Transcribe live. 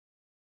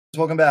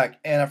Welcome back,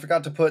 and I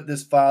forgot to put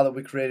this file that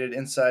we created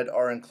inside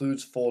our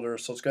includes folder,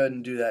 so let's go ahead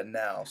and do that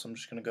now. So I'm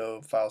just going to go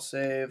file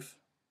save,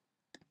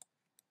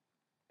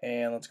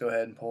 and let's go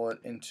ahead and pull it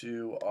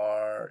into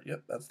our,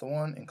 yep, that's the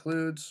one,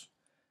 includes,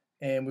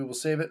 and we will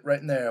save it right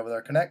in there with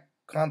our connect,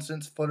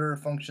 constants, footer,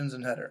 functions,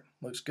 and header.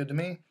 Looks good to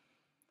me.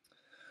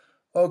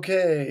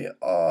 Okay,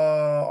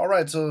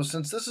 alright, so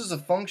since this is a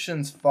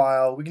functions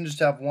file, we can just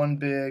have one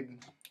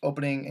big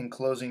opening and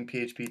closing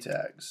PHP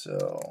tag.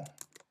 So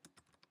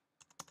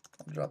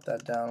I'll drop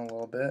that down a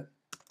little bit.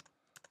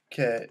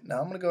 Okay, now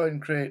I'm going to go ahead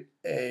and create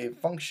a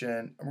function,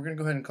 and we're going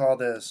to go ahead and call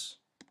this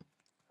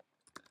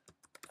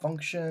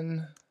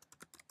function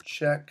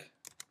check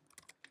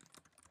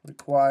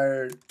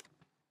required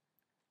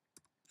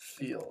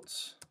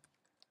fields.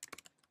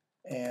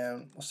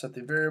 And we'll set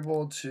the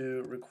variable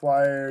to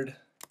required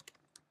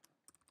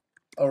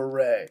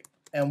array.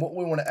 And what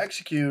we want to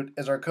execute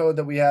is our code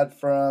that we had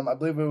from, I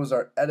believe it was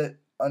our edit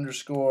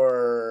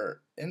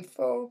underscore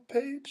info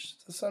page.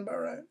 Does that sound about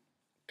right?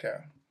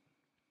 Okay.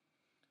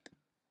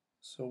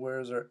 So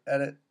where's our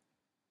edit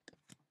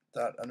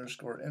dot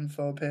underscore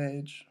info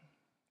page?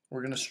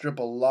 We're going to strip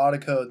a lot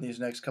of code in these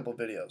next couple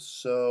videos.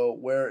 So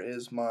where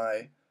is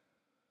my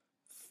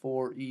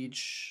for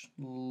each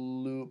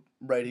loop?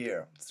 Right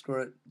here. Let's go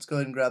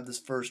ahead and grab this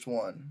first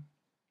one.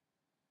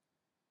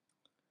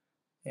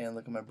 And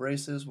look at my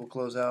braces. We'll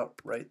close out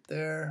right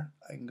there.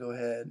 I can go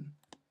ahead and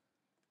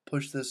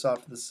push this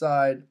off to the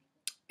side.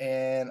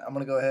 And I'm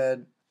going to go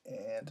ahead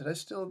and, did I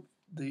steal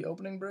the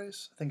opening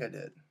brace? I think I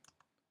did.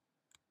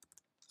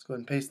 Let's go ahead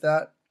and paste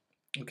that.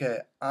 Okay,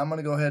 I'm going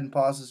to go ahead and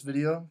pause this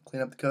video,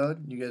 clean up the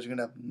code. You guys are going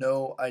to have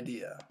no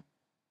idea.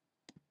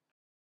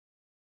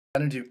 I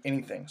didn't do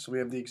anything, so we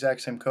have the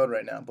exact same code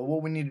right now. But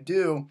what we need to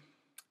do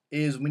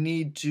is we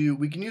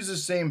can use the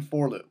same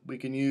for loop. We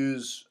can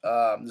use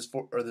this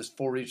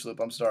for each loop,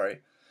 I'm sorry.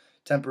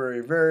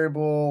 Temporary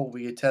variable,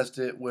 we could test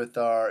it with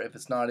our, if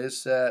it's not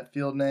is set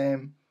field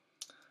name,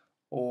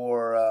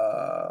 or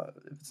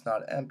if it's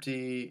not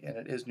empty and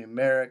it is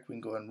numeric, we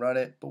can go ahead and run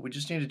it. But we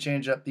just need to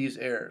change up these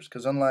errors,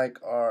 because unlike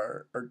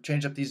or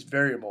change up these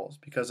variables,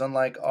 because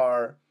unlike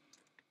our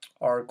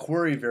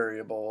query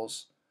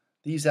variables,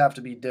 these have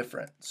to be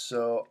different.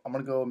 So I'm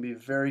going to go and be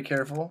very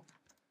careful,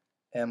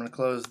 and I'm going to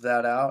close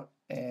that out.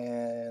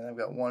 And I've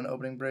got one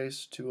opening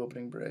brace, two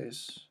opening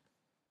brace,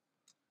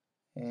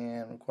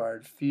 and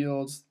required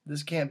fields.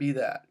 This can't be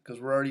that,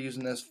 because we're already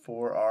using this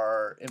for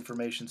our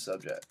information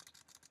subject.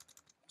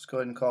 Let's go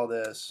ahead and call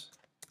this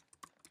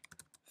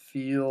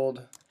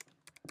field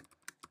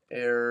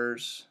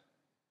errors,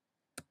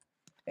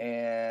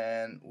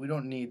 and we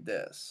don't need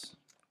this.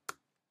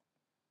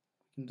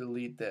 We can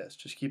delete this.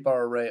 Just keep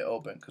our array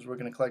open, because we're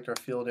going to collect our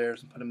field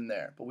errors and put them in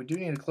there. But we do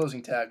need a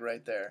closing tag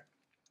right there.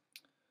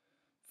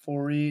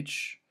 For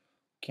each,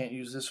 can't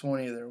use this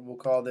one either. We'll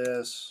call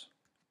this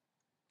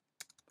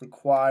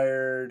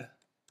required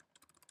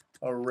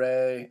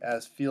array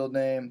as field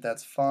name.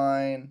 That's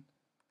fine.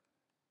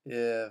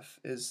 If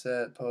is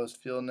set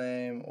post field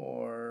name,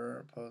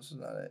 or post is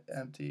not an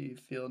empty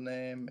field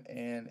name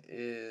and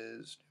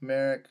is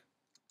numeric,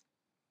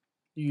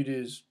 you could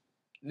use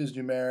is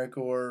numeric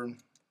or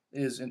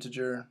is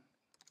integer.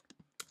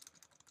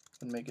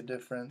 Would make a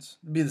difference.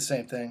 It'd be the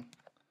same thing.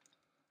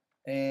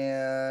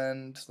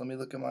 And let me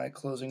look at my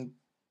closing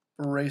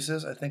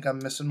braces. I think I'm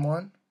missing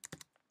one.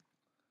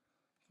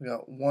 We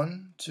got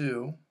 1,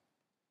 2.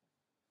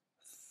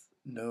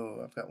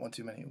 No, I've got one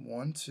too many.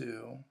 1,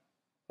 2,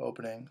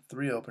 opening,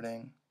 3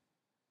 opening,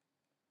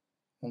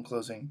 1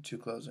 closing, 2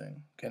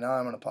 closing. Okay, now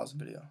I'm going to pause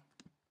the video.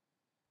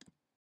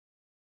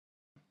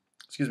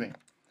 Excuse me.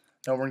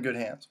 Now we're in good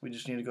hands. We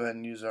just need to go ahead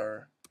and use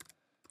our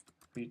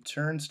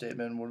return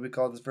statement. What do we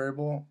call this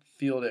variable?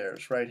 Field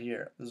errors right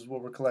here. This is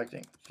what we're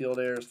collecting. Field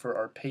errors for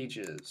our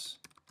pages.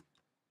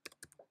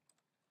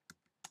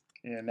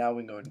 And now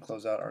we can go ahead and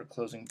close out our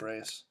closing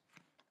brace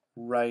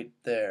right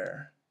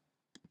there.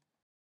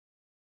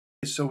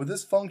 So with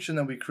this function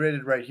that we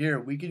created right here,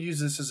 we could use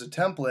this as a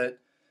template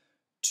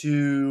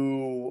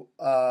to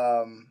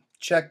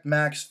check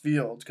max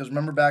fields. Because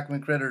remember back when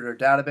we created our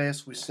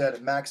database, we set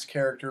a max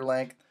character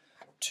length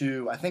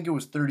to, I think it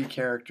was 30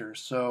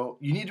 characters. So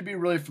you need to be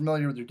really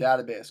familiar with your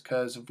database,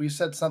 because if we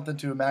set something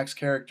to a max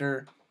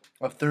character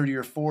of 30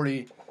 or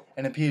 40,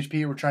 and in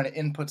PHP we're trying to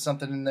input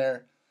something in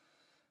there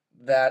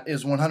that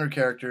is 100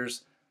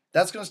 characters,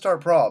 that's going to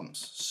start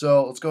problems.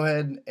 So let's go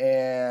ahead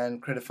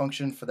and create a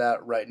function for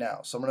that right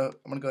now. So I'm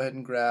gonna go ahead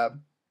and grab,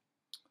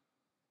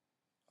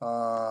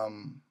 I'll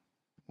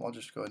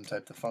just go ahead and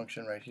type the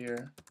function right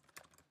here,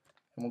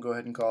 and we'll go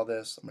ahead and call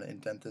this, I'm going to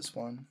indent this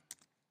one,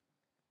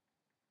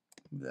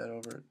 move that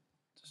over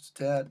just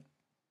a tad,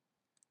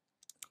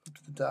 up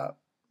to the top.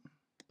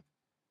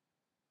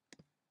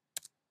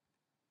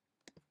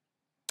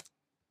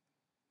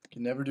 You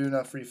can never do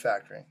enough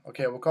refactoring.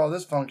 Okay, we'll call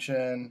this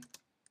function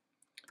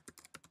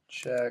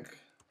check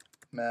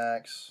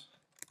max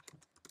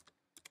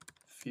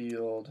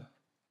field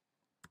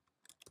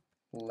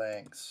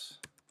lengths,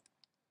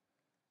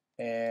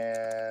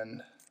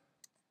 and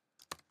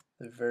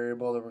The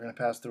variable that we're going to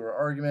pass through our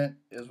argument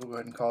is we'll go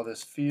ahead and call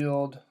this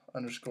field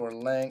underscore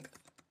length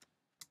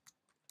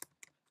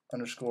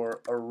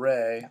underscore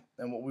array.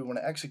 And what we want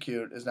to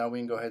execute is now we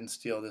can go ahead and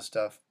steal this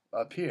stuff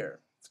up here.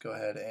 Let's go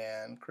ahead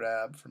and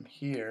grab from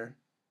here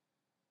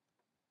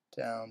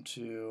down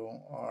to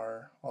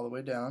our, all the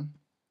way down.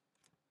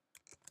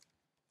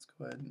 Let's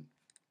go ahead and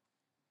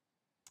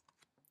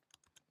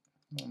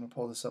I'm going to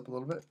pull this up a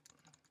little bit.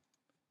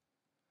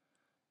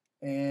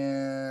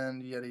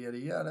 And yada yada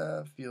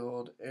yada,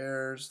 field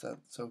errors,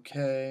 that's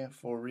okay.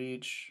 For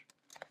each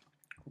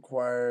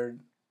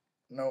required,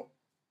 nope.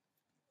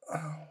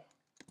 Oh.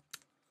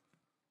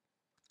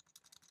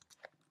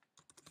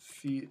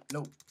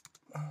 Nope.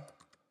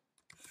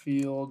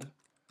 Field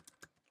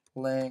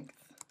length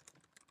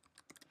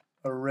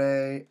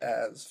array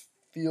as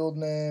field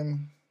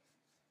name.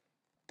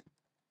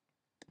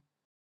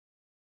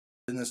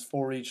 In this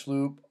for each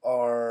loop,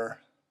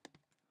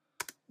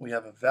 we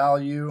have a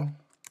value,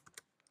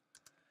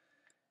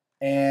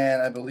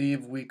 and I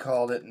believe we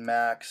called it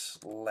max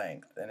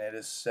length, and it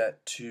is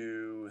set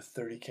to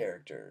 30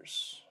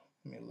 characters.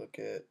 Let me look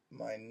at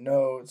my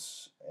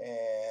notes,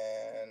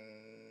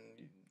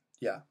 and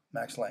yeah,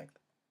 max length.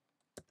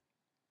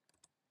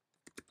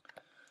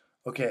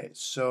 Okay,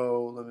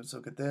 so let's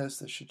look at this.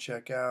 This should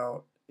check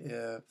out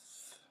if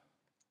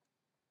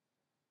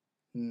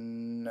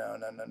no.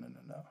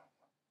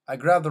 I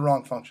grabbed the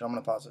wrong function. I'm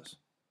going to pause this.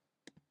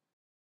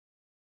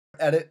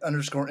 Edit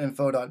underscore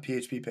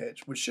info.php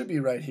page, which should be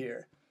right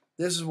here.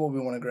 This is what we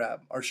want to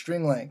grab, our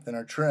string length and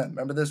our trim.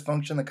 Remember this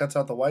function that cuts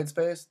out the white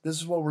space? This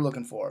is what we're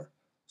looking for.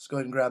 Let's go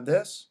ahead and grab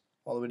this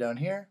all the way down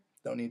here.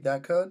 Don't need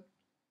that code.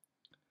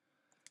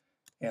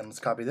 And let's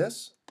copy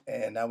this.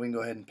 And now we can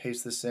go ahead and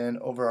paste this in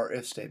over our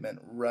if statement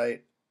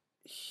right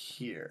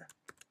here.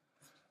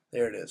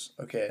 There it is.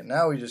 Okay,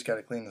 now we just got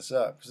to clean this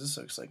up because this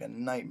looks like a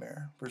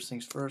nightmare. First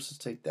things first, let's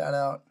take that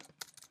out.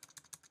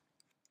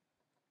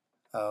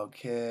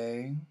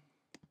 Okay.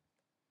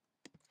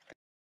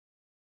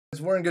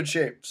 We're in good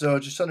shape. So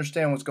just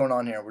understand what's going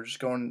on here. We're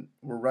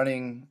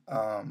running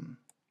a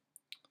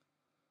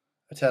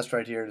test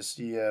right here to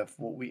see if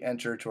what we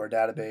enter to our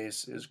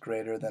database is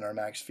greater than our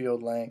max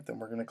field length, and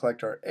we're going to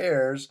collect our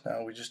errors.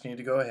 Now we just need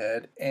to go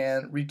ahead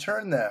and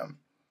return them.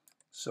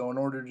 So in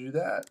order to do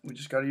that, we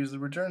just got to use the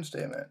return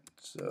statement.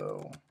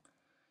 So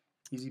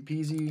easy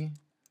peasy,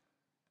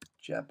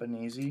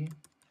 Japanesey,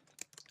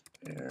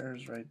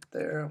 errors right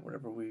there,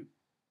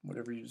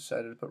 whatever you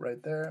decided to put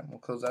right there. We'll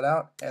close that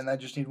out, and I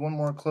just need one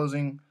more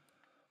closing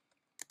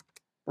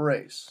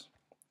brace.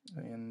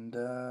 And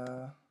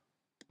good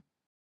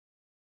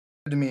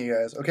to meet you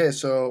guys. Okay,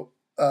 so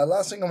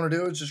last thing I'm going to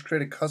do is just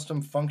create a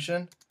custom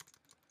function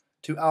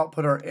to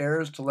output our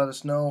errors to let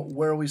us know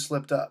where we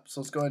slipped up.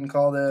 So let's go ahead and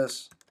call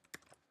this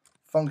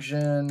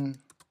function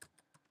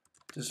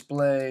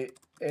display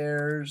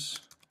errors.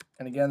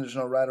 And again, there's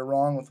no right or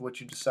wrong with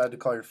what you decide to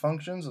call your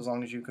functions as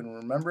long as you can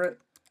remember it.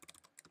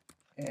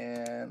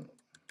 And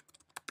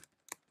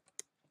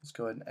let's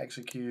go ahead and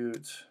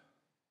execute.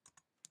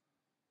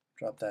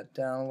 Drop that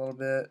down a little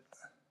bit.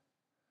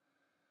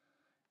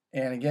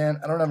 And again,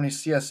 I don't have any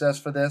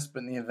CSS for this,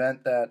 but in the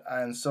event that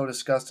I'm so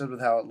disgusted with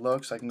how it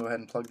looks, I can go ahead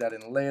and plug that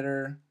in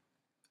later.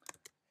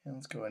 And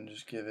let's go ahead and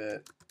just give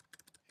it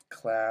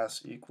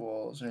class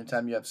equals.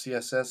 Anytime you have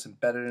CSS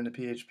embedded into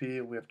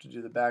PHP, we have to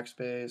do the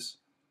backspace.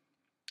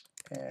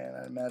 And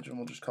I imagine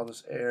we'll just call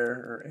this error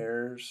or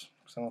errors,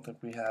 because I don't think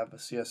we have a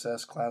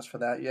CSS class for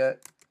that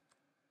yet.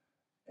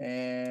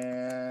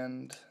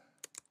 And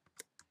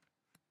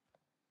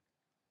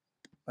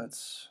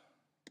let's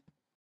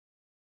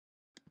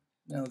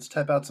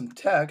type out some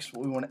text.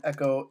 What we want to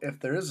echo if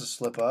there is a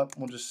slip up.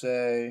 We'll just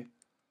say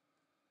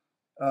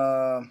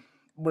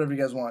whatever you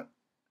guys want.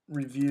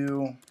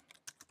 Review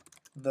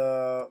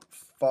the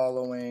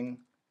following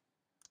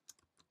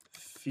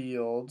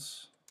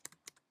fields.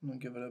 I'm going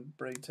to give it a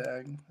break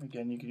tag.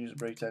 Again, you can use a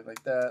break tag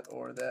like that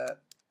or that.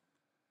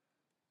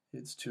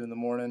 It's 2 in the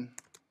morning.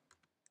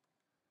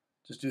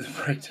 Just do the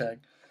break tag.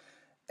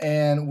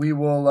 And we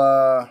will,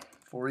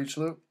 for each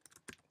loop,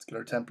 let's get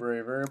our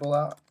temporary variable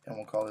out, and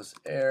we'll call this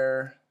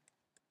error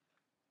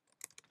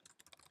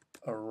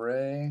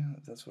array.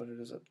 That's what it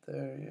is up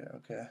there. Yeah,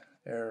 okay.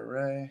 Error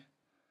array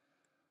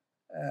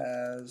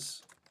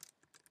as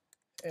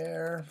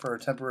error for our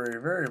temporary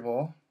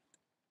variable.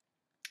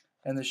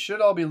 And this should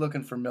all be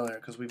looking familiar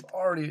because we've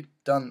already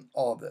done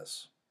all of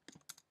this.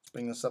 Let's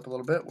bring this up a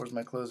little bit. Where's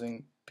my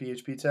closing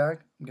PHP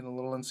tag? I'm getting a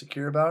little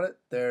insecure about it.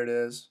 There it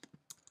is.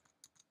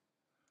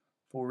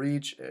 For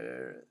each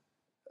error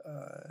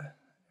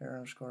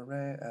underscore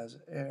array as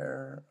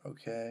error.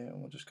 Okay, and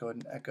we'll just go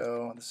ahead and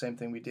echo the same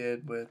thing we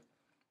did with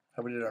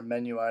how we did our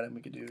menu item.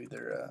 We could do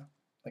either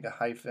like a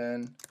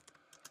hyphen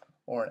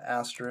or an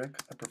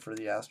asterisk. I prefer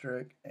the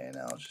asterisk. And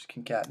now let's just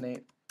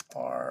concatenate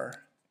our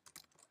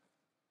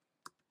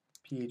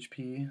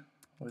PHP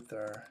with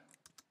our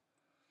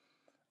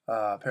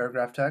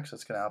paragraph text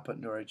that's going to output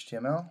into our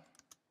HTML.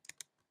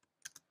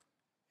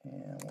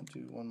 And we'll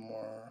do one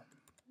more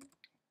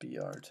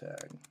BR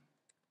tag.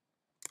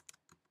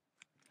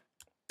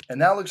 And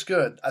that looks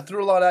good. I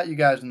threw a lot at you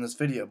guys in this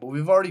video, but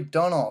we've already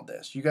done all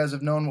this. You guys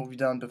have known what we've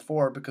done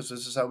before because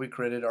this is how we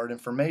created our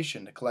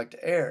information to collect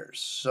errors.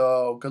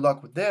 So good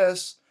luck with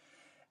this,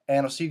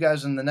 and I'll see you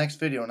guys in the next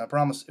video, and I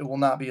promise it will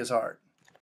not be as hard.